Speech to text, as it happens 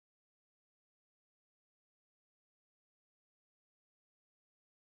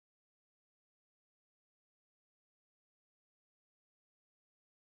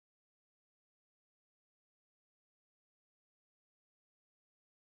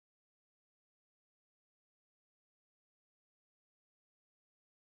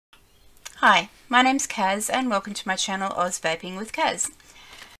Hi, my name's Kaz and welcome to my channel Oz Vaping with Kaz.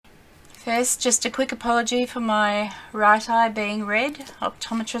 First, just a quick apology for my right eye being red.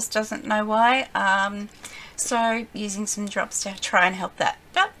 Optometrist doesn't know why, so using some drops to try and help that.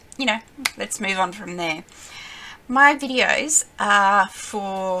 But, you know, let's move on from there. My videos are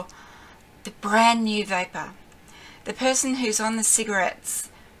for the brand new vapor. The person who's on the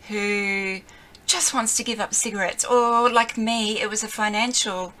cigarettes, who just wants to give up cigarettes, or like me, it was a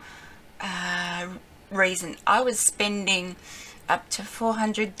financial reason. I was spending up to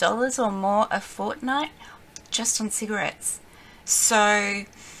 $400 or more a fortnight just on cigarettes. So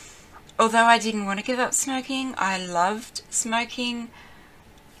although I didn't want to give up smoking, I loved smoking,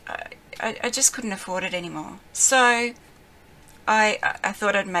 I just couldn't afford it anymore. So I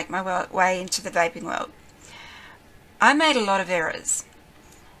thought I'd make my way into the vaping world. I made a lot of errors,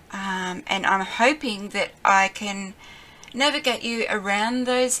 and I'm hoping that I can navigate you around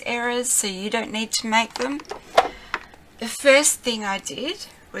those errors so you don't need to make them. The first thing I did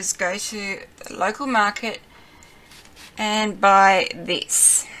was go to the local market and buy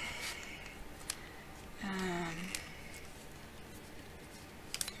this. There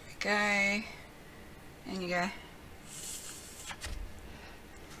we go. And you go.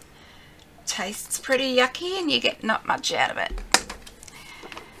 Tastes pretty yucky and you get not much out of it.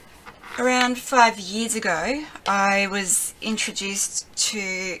 Around 5 years ago, I was introduced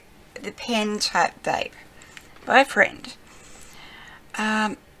to the pen type vape by a friend.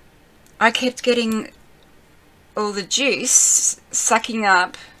 I kept getting all the juice sucking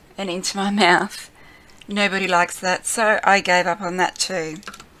up and into my mouth. Nobody likes that, so I gave up on that too.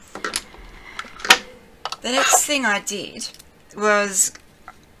 The next thing I did was,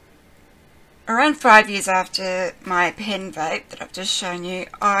 around 5 years after my pen vape that I've just shown you,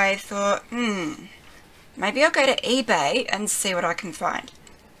 I thought, maybe I'll go to eBay and see what I can find.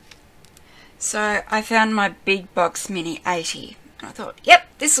 So I found my Big Box Mini 80. And I thought, yep,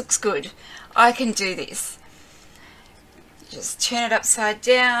 this looks good. I can do this. Just turn it upside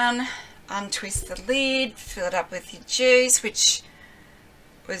down, untwist the lid, fill it up with your juice, which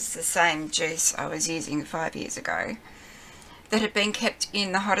was the same juice I was using 5 years ago, that had been kept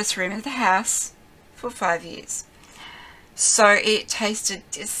in the hottest room of the house for 5 years. So it tasted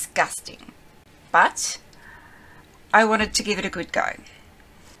disgusting, but I wanted to give it a good go.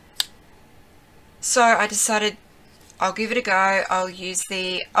 So I decided I'll give it a go. I'll use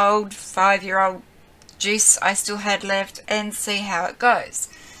the old 5-year-old juice I still had left and see how it goes.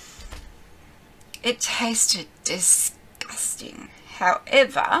 It tasted disgusting.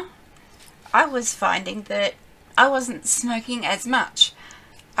 However, I was finding that I wasn't smoking as much.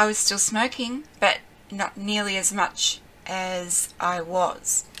 I was still smoking, but not nearly as much as I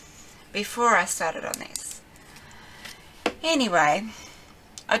was before I started on this. Anyway,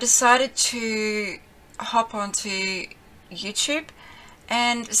 I decided to hop onto YouTube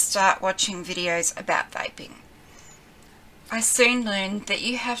and start watching videos about vaping. I soon learned that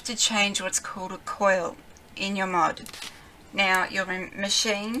you have to change what's called a coil in your mod. Now, your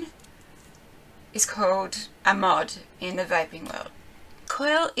machine is called a mod in the vaping world.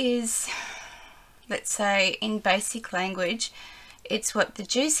 Coil is, let's say in basic language, it's what the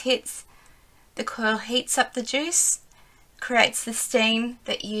juice hits. The coil heats up the juice, creates the steam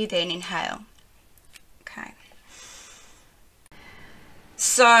that you then inhale. Okay.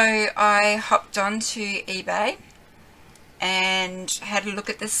 So I hopped onto eBay and had a look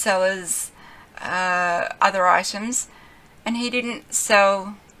at the seller's other items, and he didn't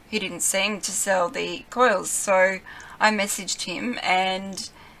seem to sell the coils. So I messaged him and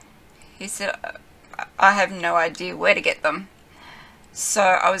he said, I have no idea where to get them. So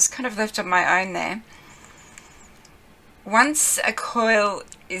I was kind of left on my own there. Once a coil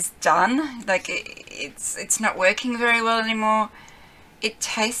is done, like it's not working very well anymore, it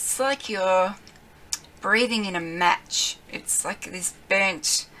tastes like you're breathing in a match. It's like this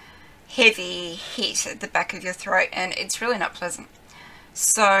burnt, heavy heat at the back of your throat, and it's really not pleasant.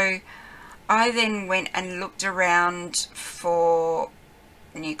 So I then went and looked around for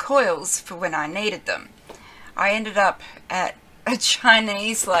new coils for when I needed them. I ended up at a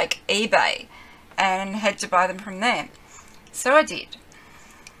Chinese like eBay and had to buy them from there. So I did.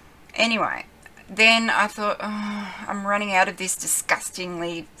 Anyway, then I thought, oh, I'm running out of this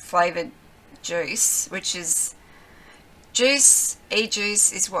disgustingly flavoured juice, which is juice.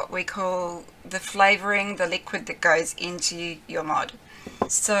 E-juice is what we call the flavouring, the liquid that goes into your mod.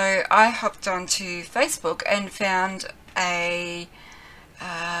 So I hopped onto Facebook and found a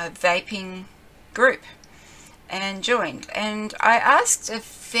vaping group and joined, and I asked a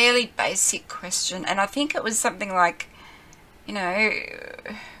fairly basic question, and I think it was something like, you know,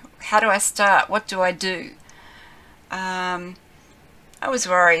 how do I start? What do I do? I was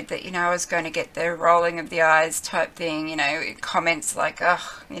worried that, I was going to get the rolling of the eyes type thing, comments like,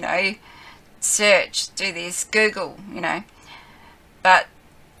 oh, search, do this, Google, But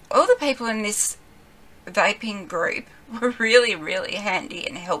all the people in this vaping group were really, really handy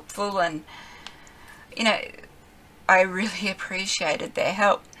and helpful, and, I really appreciated their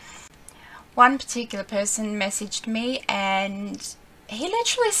help. One particular person messaged me, and he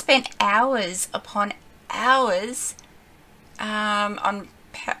literally spent hours upon hours on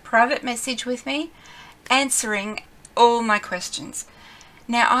private message with me, answering all my questions.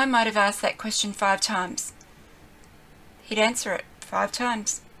 Now, I might have asked that question 5 times. He'd answer it 5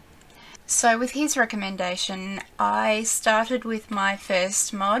 times. So with his recommendation, I started with my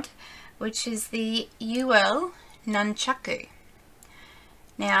first mod, which is the UL Nunchaku.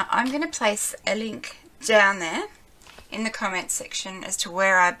 Now, I'm going to place a link down there in the comments section as to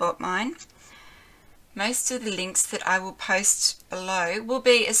where I bought mine. Most of the links that I will post below will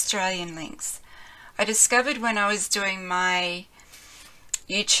be Australian links. I discovered when I was doing my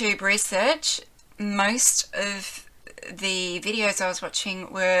YouTube research, most of the videos I was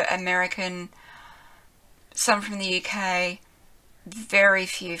watching were American, some from the UK, very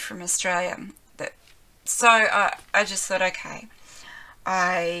few from Australia. So I just thought, okay,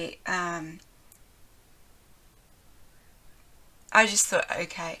 I just thought,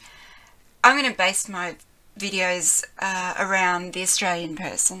 okay, I'm going to base my videos around the Australian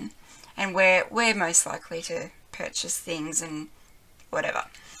person and where we're most likely to purchase things and whatever.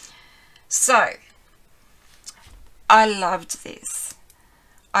 So, I loved this.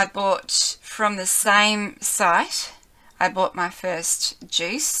 I bought from the same site. I bought my first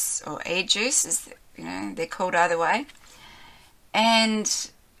juice, or e-juice, as they're called either way.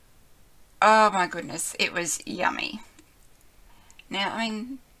 And, oh my goodness, it was yummy. Now,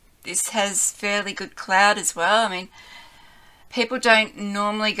 this has fairly good cloud as well. People don't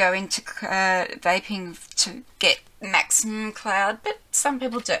normally go into vaping to get maximum cloud, but some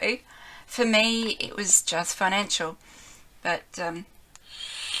people do. For me, it was just financial. But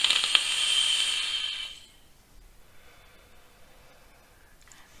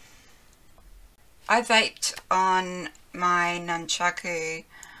I vaped on my nunchaku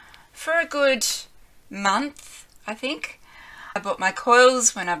for a good month, I think. I bought my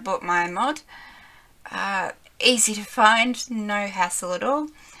coils when I bought my mod. Easy to find, no hassle at all.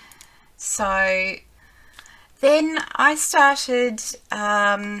 So then I started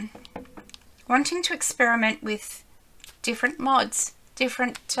wanting to experiment with different mods,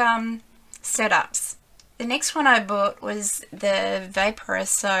 different setups. The next one I bought was the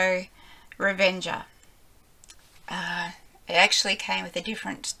Vaporiso Revenger. It actually came with a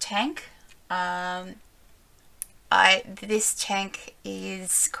different tank. This tank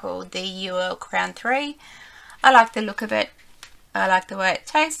is called the UL Crown 3. I like the look of it. I like the way it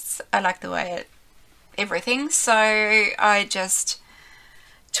tastes. I like the way everything. So I just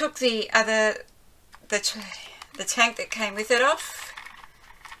took the tank that came with it off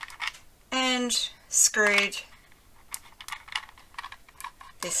and screwed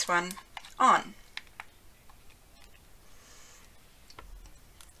this one on.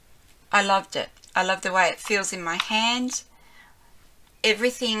 I loved it. I love the way it feels in my hand.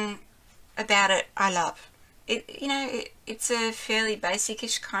 Everything about it I love. It's a fairly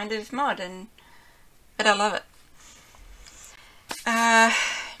basic-ish kind of mod, but I love it.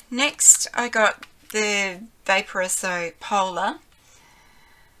 Next I got the Vaporiso Polar.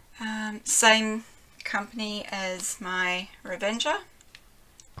 Same company as my Revenger,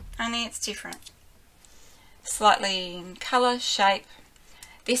 only it's different. Slightly in colour, shape.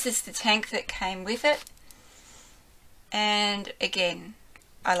 This is the tank that came with it, and again,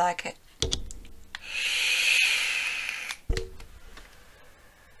 I like it.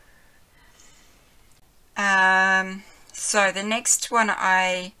 So the next one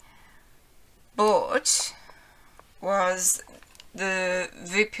I bought was the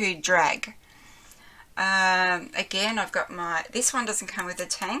Vaping Drag. Again, I've got this one doesn't come with a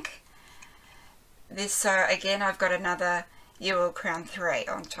tank. So again, I've got another UL Crown 3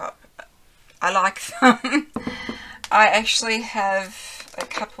 on top. I like them. I actually have a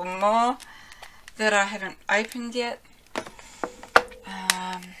couple more that I haven't opened yet.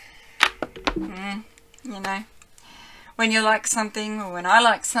 When you like something, or when I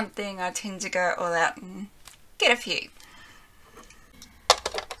like something, I tend to go all out and get a few.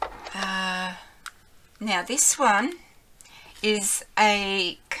 Now this one is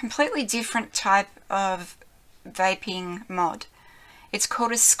a completely different type of vaping mod. It's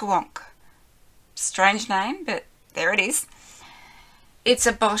called a Squonk. Strange name, but there it is. it's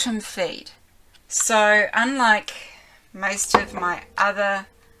a bottom feed. So unlike most of my other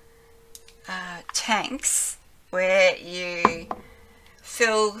tanks where you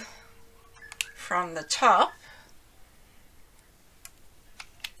fill from the top,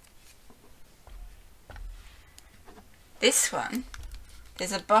 this one,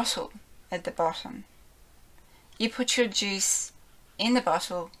 there's a bottle at the bottom. You put your juice in the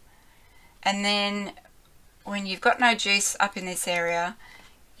bottle, and then when you've got no juice up in this area,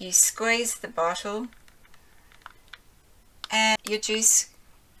 you squeeze the bottle and your juice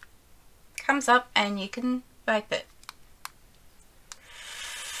comes up and you can vape it.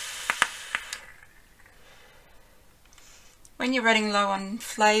 When you're running low on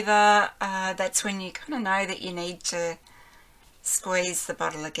flavour, that's when you kind of know that you need to squeeze the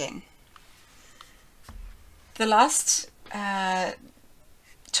bottle again. The last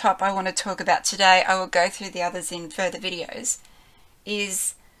top I want to talk about today, I will go through the others in further videos,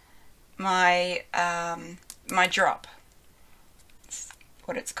 is my my drop. That's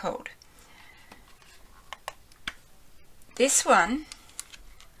what it's called. This one,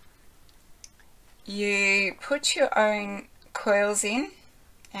 you put your own coils in,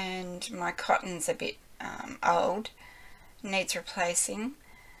 and my cotton's a bit old, needs replacing,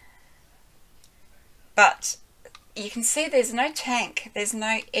 but you can see there's no tank, there's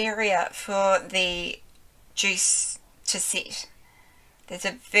no area for the juice to sit. There's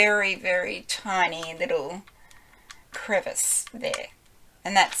a very, very tiny little crevice there,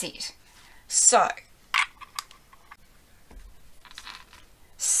 and that's it. So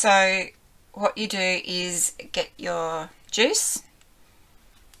what you do is get your juice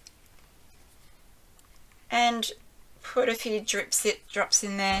and put a few drops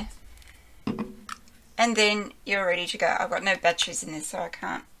in there, and then you're ready to go. I've got no batteries in this, so I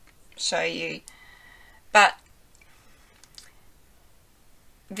can't show you, but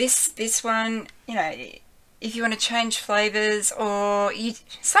this one, you know, if you want to change flavors, or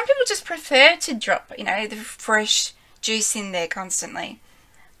some people just prefer to drop, you know, the fresh juice in there constantly.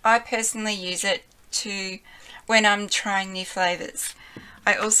 I personally use it when I'm trying new flavors.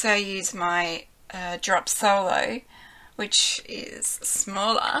 I also use my drop solo, which is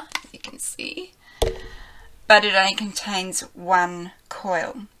smaller, you can see, but it only contains one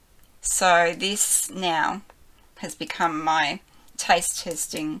coil. So this now has become my taste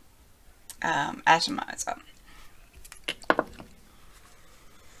testing atomizer.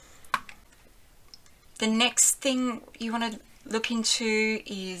 The next thing you want to look into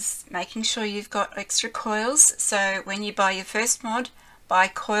is making sure you've got extra coils. So when you buy your first mod, buy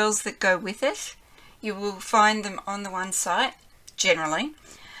coils that go with it. You will find them on the one site, generally.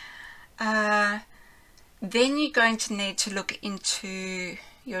 Then you're going to need to look into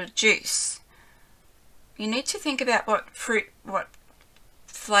your juice. You need to think about what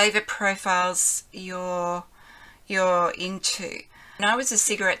flavour profiles you're into. And I was a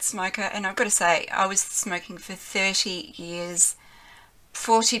cigarette smoker, and I've got to say, I was smoking for 30 years,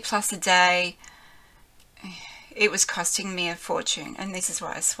 40 plus a day. It was costing me a fortune, and this is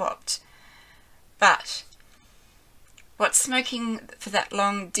why I swapped. But what smoking for that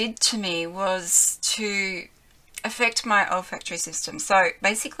long did to me was to affect my olfactory system. So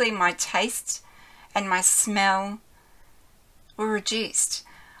basically my taste and my smell were reduced.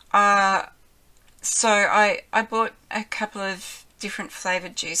 So I bought a couple of different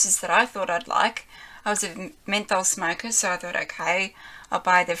flavoured juices that I thought I'd like. I was a menthol smoker, so I thought, okay, I'll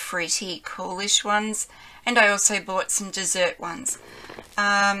buy the fruity, coolish ones. And I also bought some dessert ones.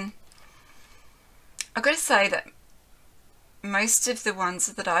 I've got to say that most of the ones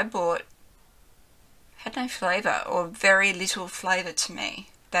that I bought had no flavour, or very little flavour to me.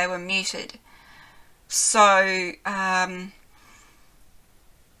 They were muted. So I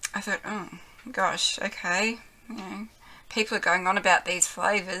thought, oh gosh, okay, you know, people are going on about these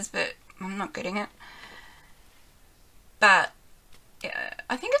flavours, but I'm not getting it. But yeah,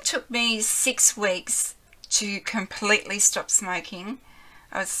 I think it took me 6 weeks to completely stop smoking.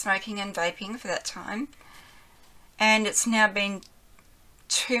 I was smoking and vaping for that time, and it's now been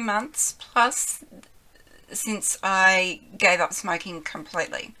 2 months plus since I gave up smoking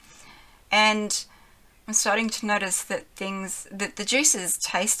completely. And I'm starting to notice that the juices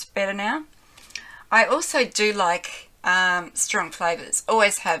taste better now. I also do like strong flavours,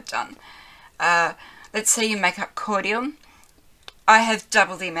 always have done. Let's say you make up cordial. I have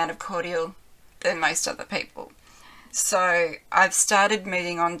double the amount of cordial than most other people. So I've started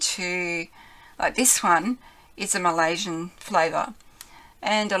moving on to, like this one is a Malaysian flavour.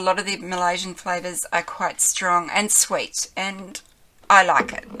 And a lot of the Malaysian flavours are quite strong and sweet, and I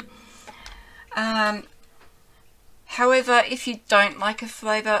like it. However, if you don't like a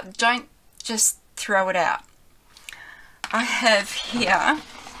flavour, don't just throw it out. I have here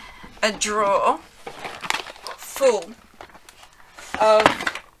a drawer full of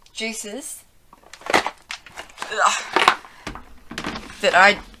juices that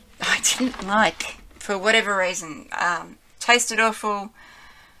I didn't like for whatever reason. Tasted awful,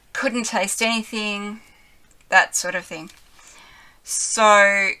 couldn't taste anything, that sort of thing.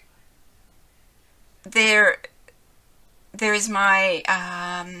 So there is my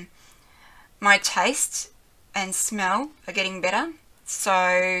my taste and smell are getting better.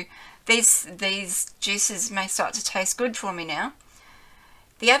 So these juices may start to taste good for me now.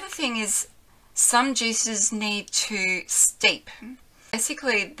 The other thing is some juices need to steep.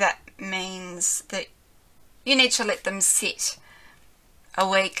 Basically that means that you need to let them sit a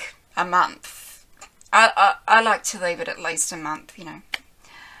week, a month. I like to leave it at least a month, you know.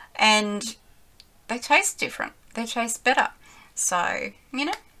 And they taste different. They taste better. So, you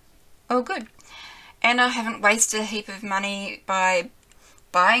know, all good. And I haven't wasted a heap of money by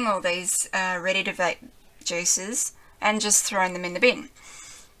buying all these ready-to-vape juices and just throwing them in the bin.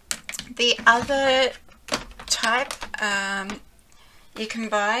 The other type you can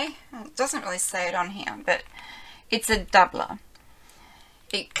buy, it doesn't really say it on here, but it's a doubler.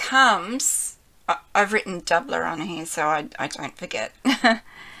 It comes, I've written doubler on here so I don't forget.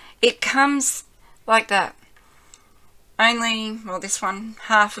 It comes like that. Only, well, this one,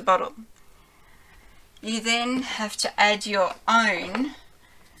 half a bottle. You then have to add your own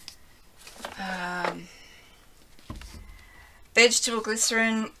vegetable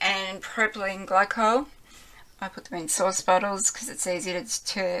glycerin and propylene glycol. I put them in sauce bottles because it's easier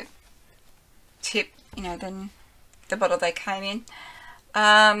to tip, you know, than the bottle they came in.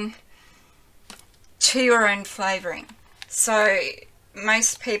 To your own flavouring. So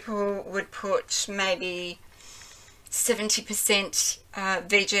most people would put maybe 70%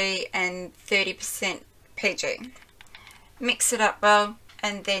 VG and 30% PG. Mix it up well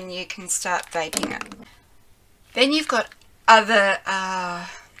and then you can start vaping it. Then you've got other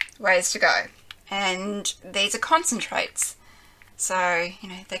ways to go, and these are concentrates. So, you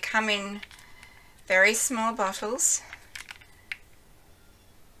know, they come in very small bottles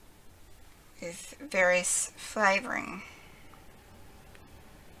with various flavouring.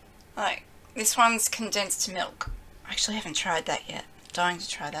 Like, this one's condensed milk. I actually haven't tried that yet. Dying to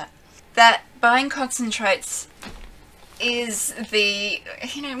try that. That buying concentrates is the,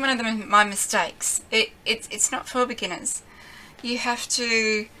 you know, one of my mistakes. It's not for beginners. You have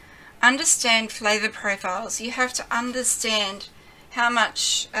to understand flavour profiles. You have to understand how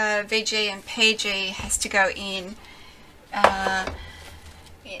much VG and PG has to go in.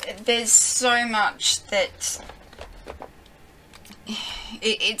 There's so much that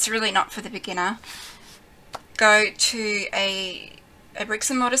it's really not for the beginner. Go to a bricks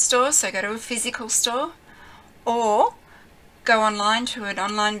and mortar store, so go to a physical store, or go online to an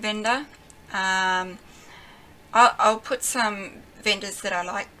online vendor. I'll put some vendors that I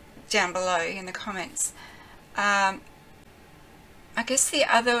like down below in the comments. I guess the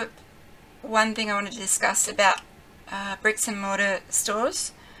other one thing I want to discuss about bricks and mortar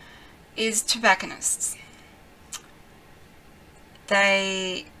stores is tobacconists.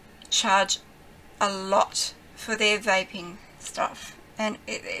 They charge a lot for their vaping stuff, and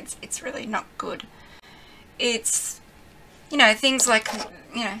it's really not good. It's, you know, things like,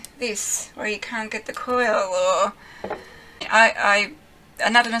 you know, this, where you can't get the coil, or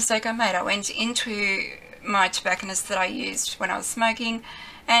another mistake I made, I went into my tobacconist that I used when I was smoking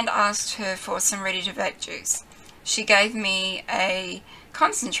and asked her for some ready to vape juice. She gave me a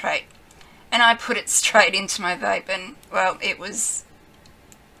concentrate and I put it straight into my vape, and well, it was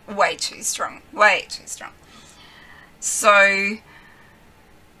way too strong, way too strong. So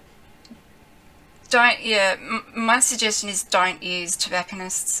my suggestion is don't use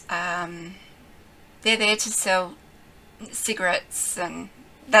tobacconists. They're there to sell cigarettes and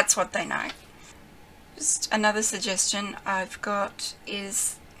that's what they know. Just another suggestion I've got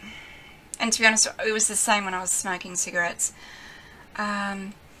is, and to be honest, it was the same when I was smoking cigarettes.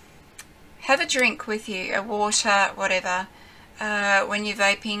 Have a drink with you, a water, whatever, when you're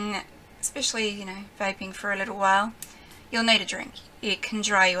vaping, especially, you know, vaping for a little while. You'll need a drink. It can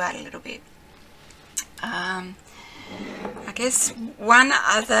dry you out a little bit. I guess one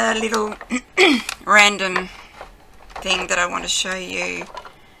other little random thing that I want to show you.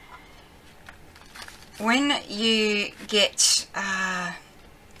 When you get,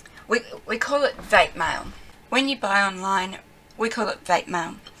 we call it vape mail. When you buy online, we call it vape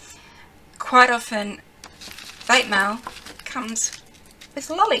mail. Quite often, vape mail comes with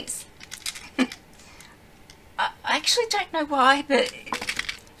lollies. I I actually don't know why, but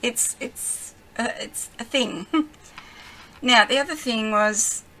it's a thing. Now, the other thing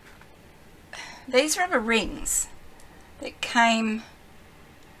was these rubber rings that came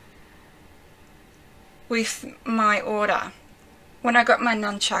with my order. When I got my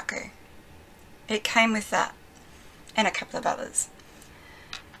nunchaku, it came with that and a couple of others.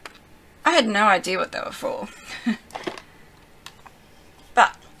 I had no idea what they were for.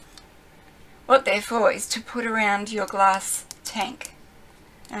 But what they're for is to put around your glass tank.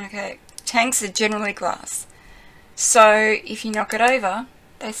 Okay, tanks are generally glass. So if you knock it over,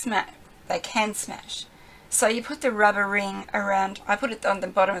 they smash. They can smash. So you put the rubber ring around. I put it on the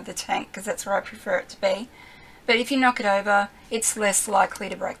bottom of the tank because that's where I prefer it to be. But if you knock it over, it's less likely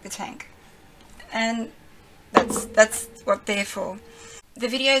to break the tank. And that's what they're for. The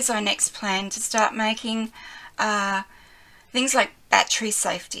videos I next plan to start making are things like battery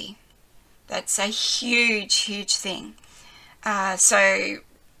safety. That's a huge thing. So,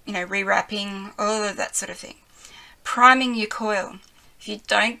 you know, rewrapping, all of that sort of thing. Priming your coil. If you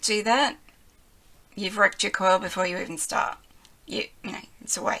don't do that, you've wrecked your coil before you even start. You know,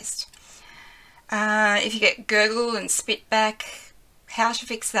 it's a waste. If you get gurgle and spit back, how to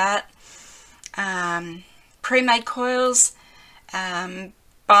fix that. Pre-made coils,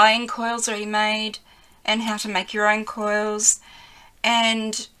 buying coils already made, and how to make your own coils.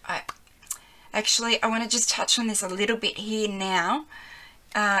 And I want to just touch on this a little bit here now.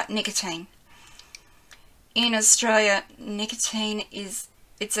 Nicotine. In Australia, nicotine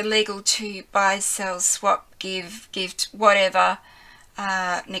it's illegal to buy, sell, swap, give, gift, whatever,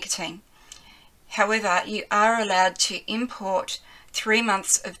 nicotine. However, you are allowed to import 3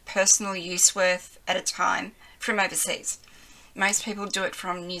 months of personal use worth at a time from overseas. Most people do it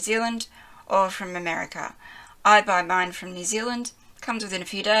from New Zealand or from America. I buy mine from New Zealand, comes within a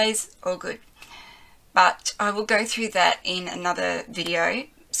few days, all good. But I will go through that in another video,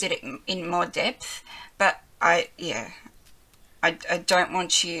 set it in more depth, but I don't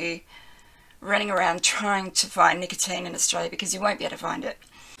want you running around trying to find nicotine in Australia because you won't be able to find it.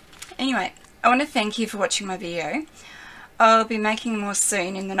 Anyway, I want to thank you for watching my video. I'll be making more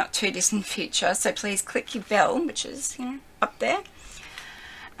soon in the not too distant future, so please click your bell, which is, you know, up there,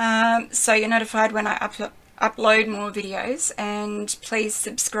 so you're notified when I upload more videos, and please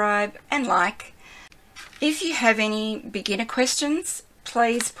subscribe and like. If you have any beginner questions,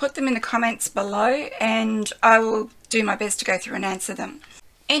 please put them in the comments below and I will do my best to go through and answer them.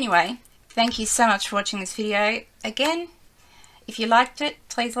 Anyway, thank you so much for watching this video. Again, if you liked it,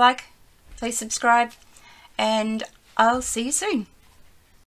 please like, please subscribe, and I'll see you soon.